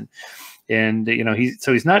charts, and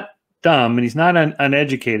he's not dumb and he's not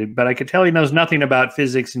uneducated, but I could tell he knows nothing about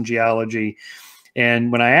physics and geology.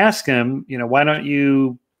 And when I ask him, why don't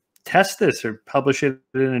you test this or publish it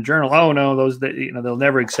in a journal? Oh no, they'll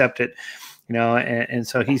never accept it. And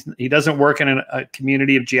so he doesn't work in a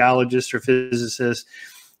community of geologists or physicists.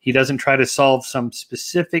 He doesn't try to solve some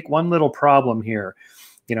specific one little problem here.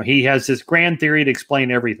 He has this grand theory to explain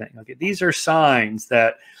everything. Okay, these are signs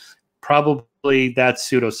that probably that's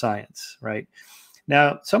pseudoscience, right?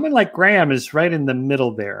 Now, someone like Graham is right in the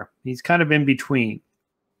middle there. He's kind of in between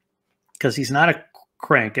because he's not a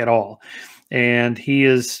crank at all. And he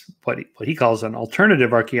is what he calls an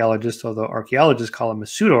alternative archaeologist, although archaeologists call him a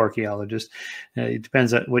pseudo-archaeologist. It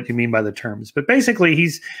depends on what you mean by the terms. But basically,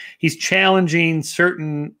 he's challenging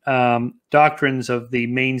certain doctrines of the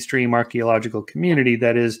mainstream archaeological community.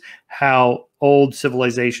 That is, how old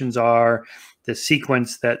civilizations are, the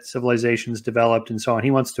sequence that civilizations developed and so on.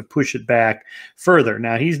 He wants to push it back further.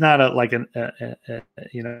 Now, he's not an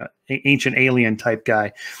ancient alien type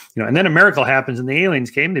guy, and then a miracle happens and the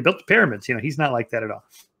aliens came, they built the pyramids. He's not like that at all.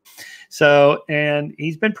 So, and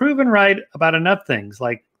he's been proven right about enough things,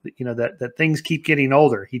 like, that things keep getting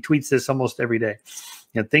older. He tweets this almost every day.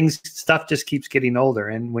 Stuff just keeps getting older.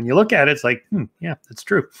 And when you look at it, it's like, yeah, that's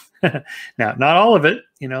true. Now, not all of it,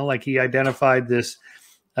 like he identified this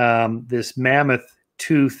mammoth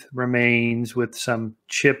tooth remains with some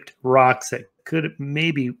chipped rocks that could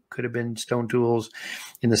have been stone tools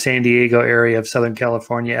in the San Diego area of Southern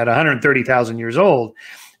California at 130,000 years old,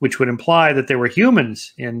 which would imply that there were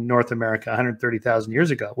humans in North America 130,000 years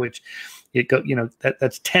ago, which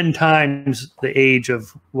that's 10 times the age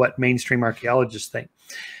of what mainstream archaeologists think.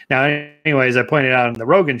 Now, anyways, I pointed out on the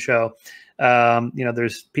Rogan show,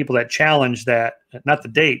 there's people that challenge that, not the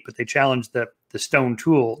date, but they challenge the stone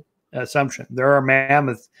tool assumption. There are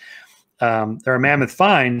mammoth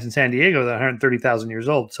finds in San Diego that are 130,000 years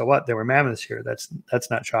old. So what? There were mammoths here. That's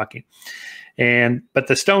not shocking. But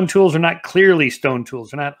the stone tools are not clearly stone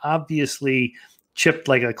tools. They're not obviously chipped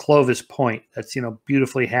like a Clovis point. That's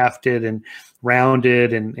beautifully hafted and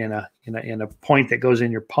rounded and in a point that goes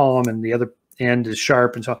in your palm, and the other end is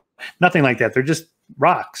sharp, and so nothing like that. They're just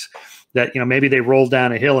rocks that maybe they rolled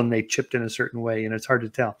down a hill and they chipped in a certain way, and it's hard to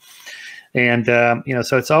tell. And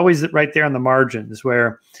so it's always right there on the margins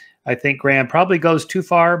where I think Graham probably goes too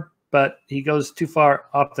far, but he goes too far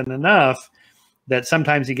often enough that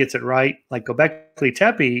sometimes he gets it right. Like Göbekli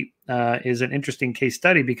Tepe is an interesting case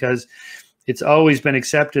study because it's always been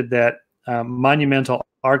accepted that monumental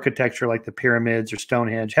architecture like the pyramids or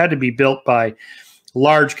Stonehenge had to be built by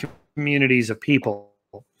large communities of people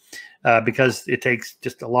because it takes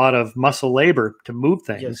just a lot of muscle labor to move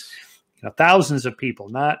things. Yes. Thousands of people,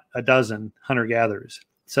 not a dozen hunter-gatherers.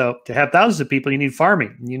 So to have thousands of people, you need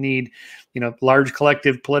farming. You need, large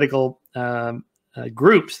collective political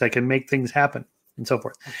groups that can make things happen and so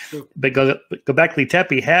forth. But Göbekli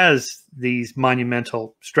Tepe has these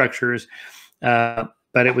monumental structures,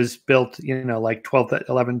 but it was built, like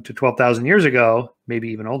 11 to 12,000 years ago, maybe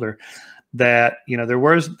even older. That there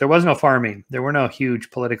was no farming, there were no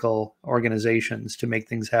huge political organizations to make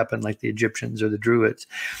things happen like the Egyptians or the Druids,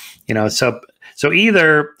 so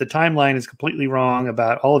either the timeline is completely wrong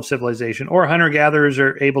about all of civilization, or hunter-gatherers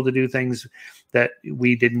are able to do things that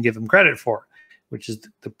we didn't give them credit for, which is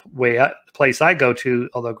the place I go to,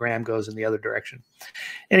 although Graham goes in the other direction.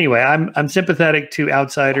 Anyway, I'm sympathetic to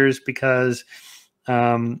outsiders because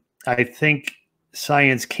I think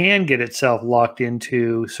science can get itself locked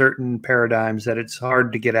into certain paradigms that it's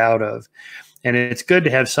hard to get out of. And it's good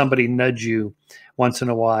to have somebody nudge you once in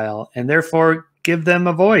a while and therefore give them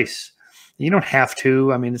a voice. You don't have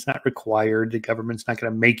to. I mean, it's not required. The government's not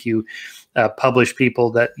going to make you publish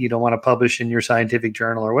people that you don't want to publish in your scientific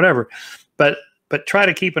journal or whatever. But try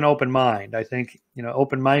to keep an open mind. I think,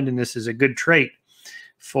 open-mindedness is a good trait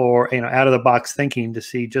for, out of the box thinking to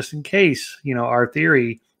see, just in case, our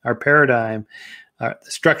theory, our paradigm, the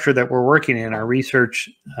structure that we're working in, our research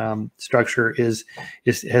structure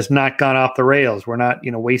has not gone off the rails. We're not,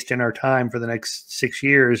 wasting our time for the next 6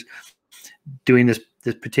 years doing this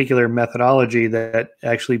particular methodology that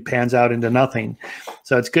actually pans out into nothing.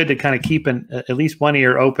 So it's good to kind of keep at least one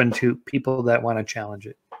ear open to people that want to challenge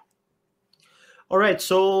it. All right.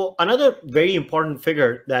 So another very important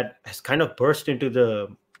figure that has kind of burst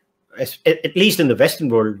into at least in the Western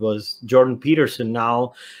world, was Jordan Peterson.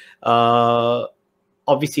 Now,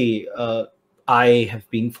 obviously, I have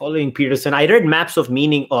been following Peterson. I read Maps of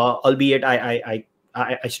Meaning, albeit I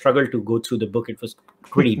struggled to go through the book. It was a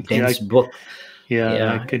pretty dense book.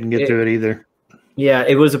 Yeah, I couldn't get through it either. Yeah,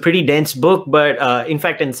 it was a pretty dense book, but in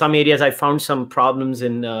fact, in some areas, I found some problems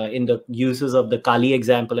in the uses of the Kali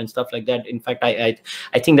example and stuff like that. In fact, I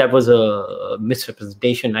think that was a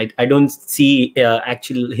misrepresentation. I don't see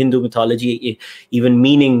actual Hindu mythology even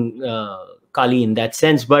meaning Kali in that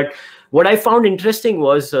sense. But what I found interesting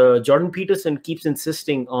was Jordan Peterson keeps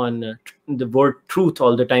insisting on the word truth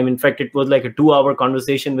all the time. In fact, it was like a 2-hour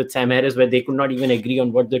conversation with Sam Harris where they could not even agree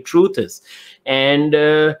on what the truth is.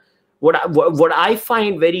 And what I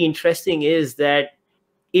find very interesting is that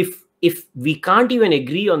if we can't even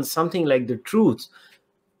agree on something like the truth,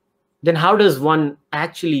 then how does one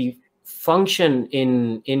actually function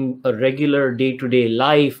in a regular day-to-day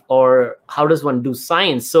life, or how does one do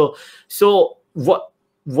science? So what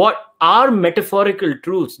are metaphorical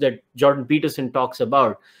truths that Jordan Peterson talks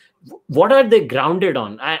about? What are they grounded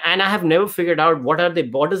on? And I have never figured out what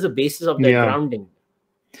is the basis of their grounding.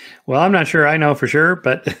 Well, I'm not sure I know for sure,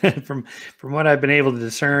 but from what I've been able to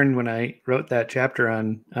discern when I wrote that chapter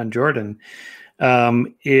on Jordan,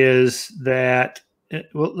 is that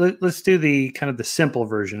well, let's do the kind of the simple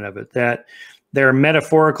version of it, that there are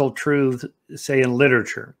metaphorical truths, say in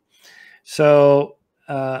literature. So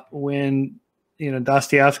when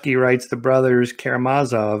Dostoevsky writes the brothers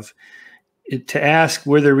Karamazov, to ask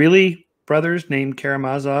were there really brothers named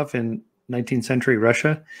Karamazov in 19th century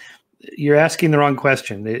Russia, you're asking the wrong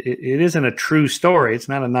question. It isn't a true story. It's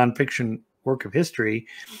not a nonfiction work of history.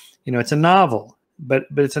 It's a novel, but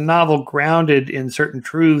it's a novel grounded in certain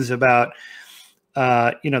truths about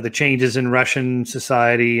the changes in Russian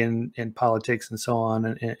society and politics and so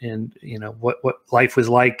on, and what life was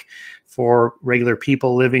like for regular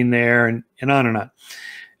people living there, and on and on.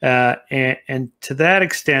 And to that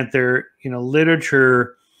extent, there,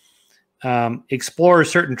 literature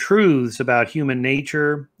explores certain truths about human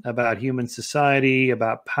nature, about human society,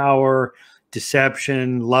 about power,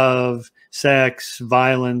 deception, love, sex,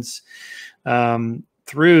 violence,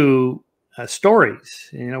 through stories.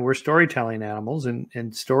 We're storytelling animals,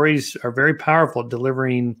 and stories are very powerful,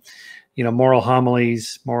 delivering, moral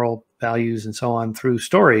homilies, moral values, and so on through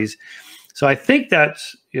stories. So I think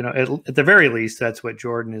that's, at the very least, that's what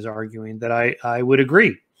Jordan is arguing, that I would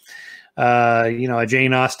agree. A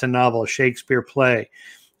Jane Austen novel, a Shakespeare play,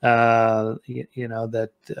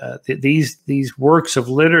 these works of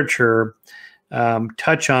literature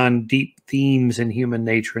touch on deep themes in human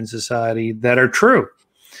nature and society that are true.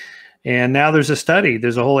 And now there's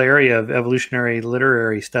a whole area of evolutionary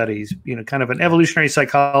literary studies, kind of an evolutionary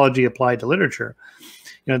psychology applied to literature.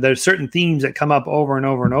 There's certain themes that come up over and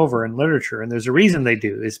over and over in literature, and there's a reason they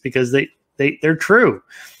do. It's because they're true,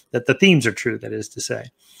 that the themes are true, that is to say.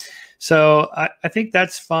 So I think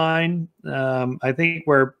that's fine. I think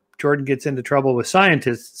where Jordan gets into trouble with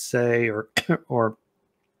scientists, say, or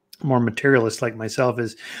more materialists like myself,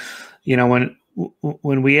 is,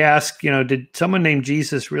 when we ask, did someone named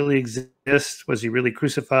Jesus really exist? Was he really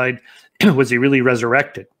crucified? Was he really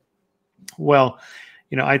resurrected? Well,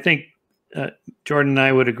 I think Jordan and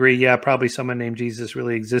I would agree, yeah, probably someone named Jesus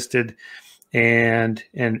really existed. And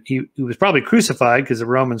he was probably crucified because the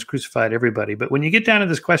Romans crucified everybody. But when you get down to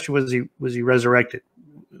this question, was he resurrected?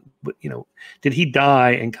 Did he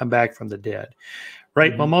die and come back from the dead?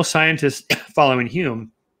 Right. Mm-hmm. Well, most scientists following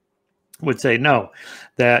Hume would say no,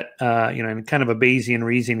 that in kind of a Bayesian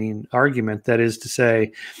reasoning argument, that is to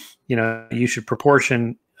say, you should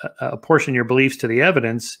apportion your beliefs to the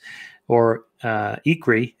evidence, or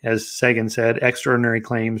icici, as Sagan said, extraordinary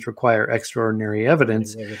claims require extraordinary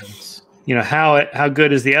evidence. How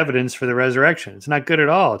good is the evidence for the resurrection? It's not good at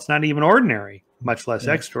all. It's not even ordinary, much less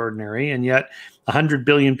extraordinary. And yet 100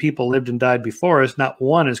 billion people lived and died before us. Not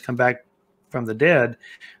one has come back from the dead,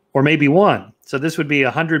 or maybe one. So this would be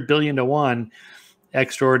 100 billion to 1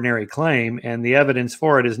 extraordinary claim. And the evidence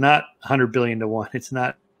for it is not 100 billion to 1. It's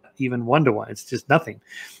not even 1 to 1. It's just nothing.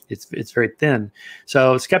 It's very thin.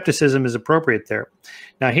 So skepticism is appropriate there.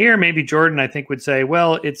 Now here, maybe Jordan, I think, would say,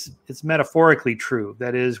 well, it's metaphorically true.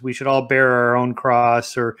 That is, we should all bear our own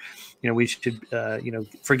cross, or, we should,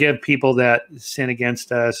 forgive people that sin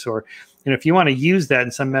against us, or, if you want to use that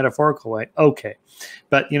in some metaphorical way, okay.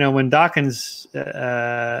 But, when Dawkins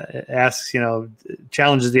asks,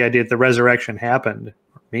 challenges the idea that the resurrection happened,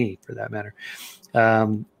 or me for that matter,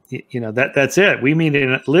 that's it. We mean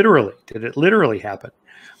it literally. Did it literally happen?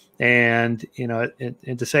 And,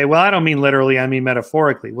 and to say, well, I don't mean literally, I mean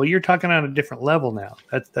metaphorically. Well, you're talking on a different level now.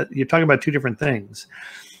 You're talking about two different things.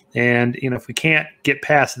 And, if we can't get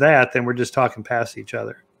past that, then we're just talking past each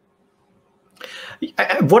other.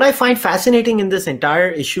 What I find fascinating in this entire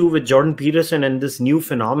issue with Jordan Peterson and this new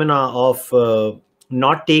phenomena of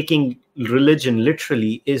not taking religion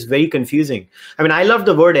literally is very confusing. I mean, I love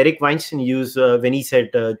the word Eric Weinstein used when he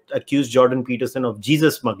said, accused Jordan Peterson of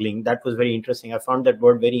Jesus smuggling. That was very interesting. I found that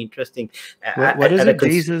word very interesting. What is it?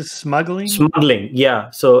 Jesus smuggling? Smuggling,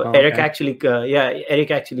 yeah. So Eric actually,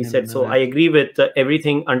 said, so I agree with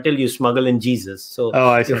everything until you smuggle in Jesus. So,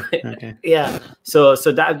 I see. Okay. Yeah. So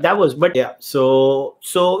that was, but yeah. So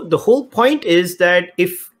the whole point is that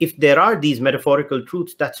if there are these metaphorical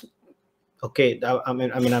truths, that's okay. I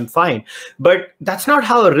mean, I'm fine, but that's not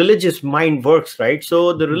how a religious mind works, right?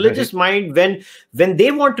 So the religious mind, when they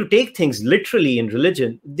want to take things literally in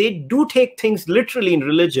religion, they do take things literally in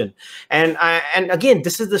religion. And again,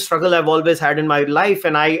 this is the struggle I've always had in my life.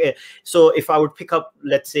 And so if I would pick up,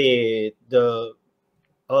 let's say, the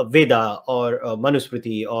Veda or a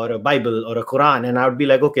Manusmriti or a Bible or a Quran, and I would be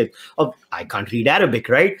like, okay, I can't read Arabic,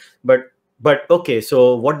 right? But okay,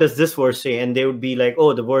 so what does this verse say? And they would be like,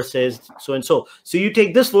 oh, the verse says so and so. So you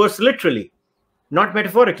take this verse literally. not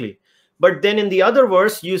metaphorically. But then in the other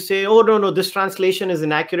verse, you say, oh, no, this translation is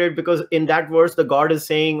inaccurate because in that verse, the God is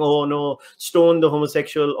saying, oh, no, stone the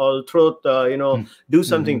homosexual or throat, do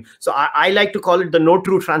something. So I like to call it the no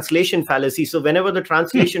true translation fallacy. So whenever the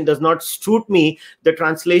translation does not suit me, the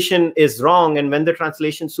translation is wrong. And when the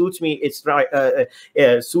translation suits me, it's right.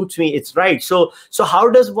 It's right. So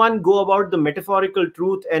how does one go about the metaphorical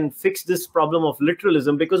truth and fix this problem of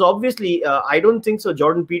literalism? Because obviously, I don't think so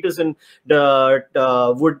Jordan Peterson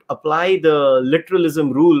would apply the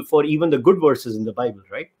literalism rule for even the good verses in the Bible,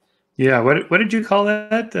 right? Yeah. What did you call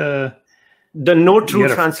that? The no true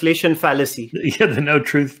translation fallacy. Yeah, the no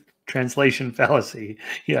truth translation fallacy.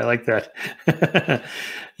 Yeah, I like that.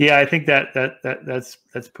 Yeah, I think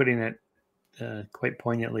that's putting it quite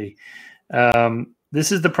poignantly.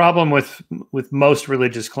 This is the problem with most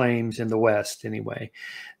religious claims in the West, anyway.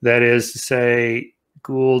 That is to say,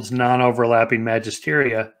 Gould's non-overlapping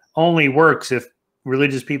magisteria only works if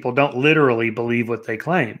religious people don't literally believe what they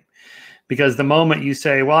claim. Because the moment you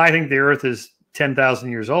say, well, I think the earth is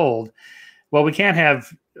 10,000 years old, well, we can't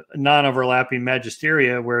have non-overlapping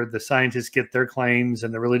magisteria where the scientists get their claims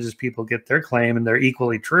and the religious people get their claim and they're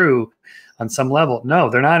equally true on some level.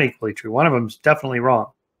 No, they're not equally true. One of them is definitely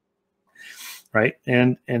wrong. Right.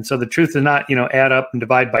 And so the truth is not, add up and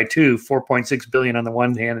divide by 2, 4.6 billion on the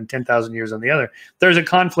one hand and 10,000 years on the other. There's a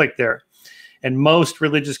conflict there. And most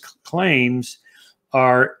religious claims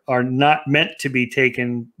are not meant to be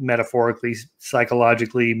taken metaphorically,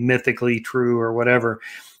 psychologically, mythically true or whatever.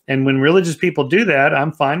 And when religious people do that,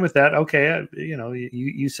 I'm fine with that. Okay,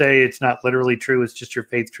 you say it's not literally true. It's just your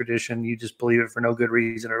faith tradition. You just believe it for no good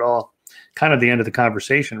reason at all. Kind of the end of the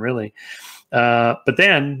conversation, really. But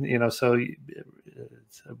then, so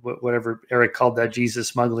whatever Eric called that, Jesus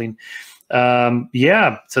smuggling.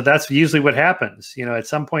 Yeah, so that's usually what happens. At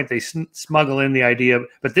some point they smuggle in the idea,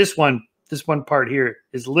 but this one part here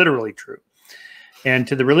is literally true. And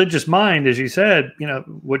to the religious mind, as you said,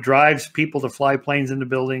 what drives people to fly planes into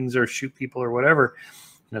buildings or shoot people or whatever,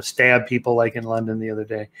 stab people like in London the other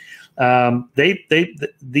day.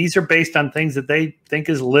 These are based on things that they think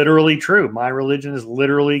is literally true. My religion is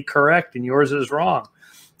literally correct and yours is wrong.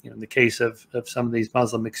 In the case of some of these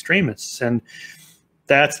Muslim extremists. And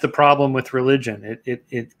that's the problem with religion.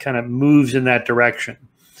 It kind of moves in that direction.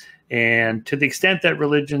 And to the extent that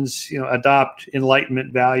religions, adopt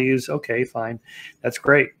Enlightenment values, okay, fine, that's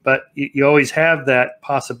great. But you always have that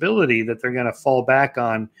possibility that they're going to fall back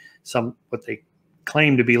on what they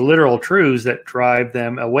claim to be literal truths that drive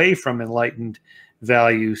them away from enlightened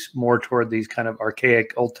values, more toward these kind of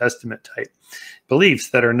archaic Old Testament type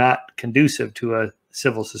beliefs that are not conducive to a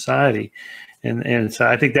civil society. And so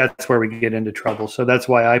I think that's where we get into trouble. So that's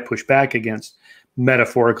why I push back against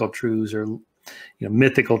metaphorical truths or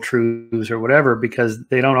mythical truths or whatever, because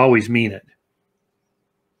they don't always mean it.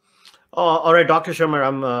 All right, Dr. Shermer,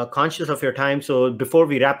 I'm conscious of your time. So before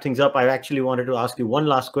we wrap things up, I actually wanted to ask you one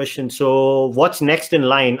last question. So what's next in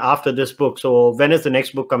line after this book? So when is the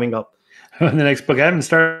next book coming up? The next book, I haven't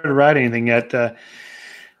started writing anything yet.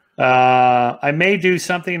 I may do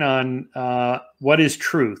something on what is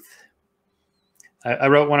truth. I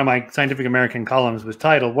wrote one of my Scientific American columns was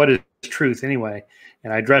titled, What is Truth Anyway?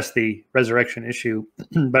 And I addressed the resurrection issue,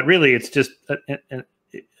 but really it's just an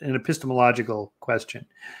epistemological question.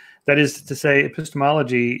 That is to say,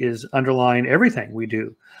 epistemology is underlying everything we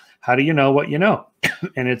do. How do you know what you know?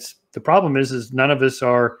 And the problem is none of us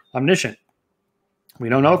are omniscient. We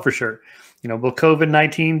don't know for sure. Will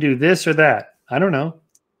COVID-19 do this or that? I don't know.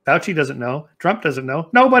 Fauci doesn't know. Trump doesn't know.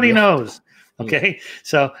 Nobody knows. Okay.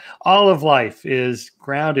 So all of life is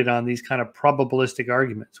grounded on these kind of probabilistic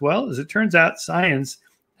arguments. Well, as it turns out, science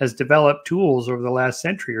has developed tools over the last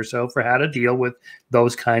century or so for how to deal with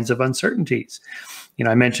those kinds of uncertainties.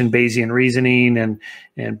 I mentioned Bayesian reasoning,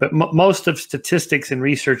 but most of statistics and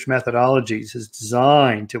research methodologies is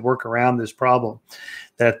designed to work around this problem,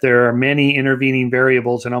 that there are many intervening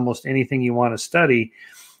variables in almost anything you want to study.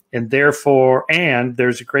 And therefore,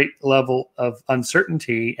 there's a great level of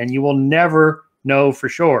uncertainty, and you will never know for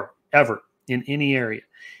sure, ever, in any area.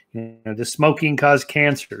 Does smoking cause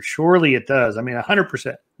cancer? Surely it does.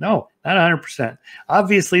 100%. No, not 100%.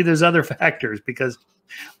 Obviously, there's other factors, because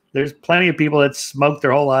there's plenty of people that smoke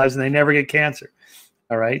their whole lives and they never get cancer.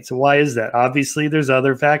 All right. So why is that? Obviously, there's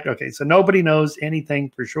other factors. Okay. So nobody knows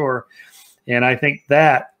anything for sure. And I think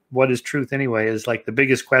that what is truth anyway is like the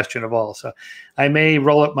biggest question of all. So I may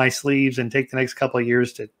roll up my sleeves and take the next couple of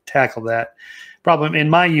years to tackle that problem in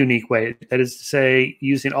my unique way. That is to say,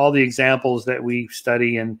 using all the examples that we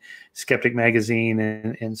study in Skeptic Magazine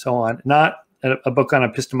and so on, not a book on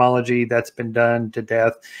epistemology that's been done to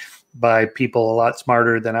death, by people a lot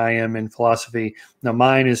smarter than I am in philosophy. Now,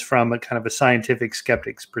 mine is from a kind of a scientific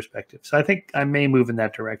skeptic's perspective. So I think I may move in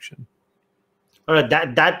that direction. All right,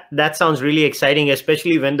 that sounds really exciting,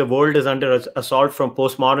 especially when the world is under assault from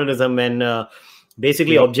postmodernism and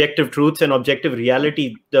basically objective truths and objective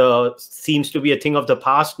reality seems to be a thing of the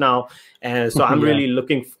past now. And so I'm really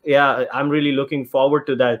looking forward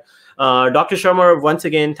to that. Dr. Shermer, once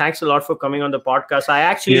again, thanks a lot for coming on the podcast. I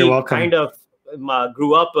actually kind of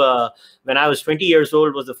grew up when I was 20 years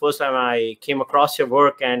old was the first time I came across your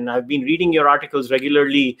work, and I've been reading your articles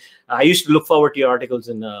regularly. I used to look forward to your articles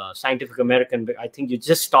in Scientific American, but I think you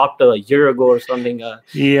just stopped a year ago or something.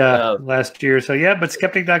 Last year. So but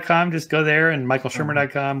skeptic.com, just go there, and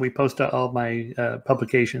michaelshermer.com. We post all my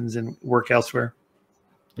publications and work elsewhere.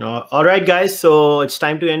 All right, guys. So it's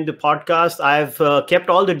time to end the podcast. I've kept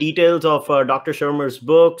all the details of Dr. Shermer's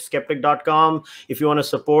book, skeptic.com. If you want to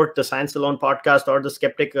support the Science Alone podcast or the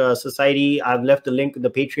Skeptic Society, I've left the link, the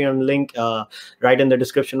Patreon link, right in the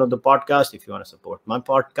description of the podcast. If you want to support my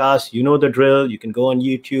podcast, you know the drill. You can go on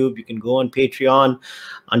YouTube. You can go on Patreon.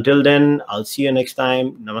 Until then, I'll see you next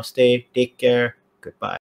time. Namaste. Take care. Goodbye.